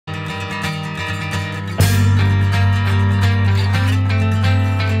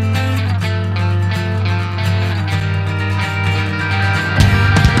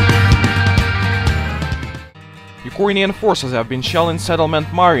Ukrainian forces have been shelling settlement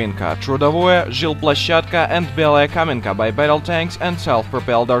Mariinka, Trudovoe, Zhilplashchatka and Belaya Kamenka by battle tanks and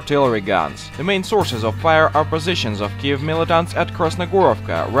self-propelled artillery guns. The main sources of fire are positions of Kiev militants at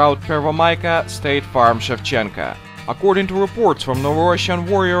Krasnogorovka, Route Pervomaika, State Farm Shevchenka. According to reports from Novorossian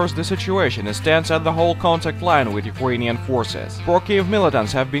warriors, the situation is tense at the whole contact line with Ukrainian forces. Pro-Kiev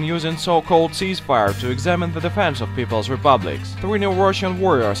militants have been using so-called ceasefire to examine the defense of People's Republics. 3 Novorossian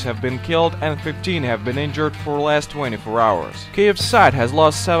warriors have been killed and 15 have been injured for the last 24 hours. Kiev's side has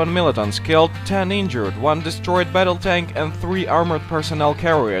lost 7 militants killed, 10 injured, 1 destroyed battle tank and 3 armored personnel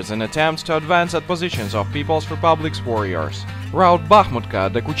carriers in attempts to advance at positions of People's Republic's warriors. Route Bakhmutka,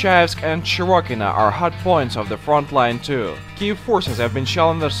 Dokuchaevsk and Shirokina are hot points of the front line too. Kiev forces have been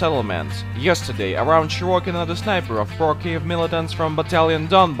shelling their settlements. Yesterday, around Shirokina, the sniper of pro-Kiev militants from Battalion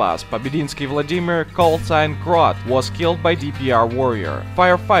Donbass, Pobedinsky Vladimir, called sign Krot, was killed by DPR warrior.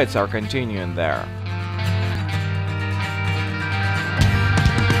 Firefights are continuing there.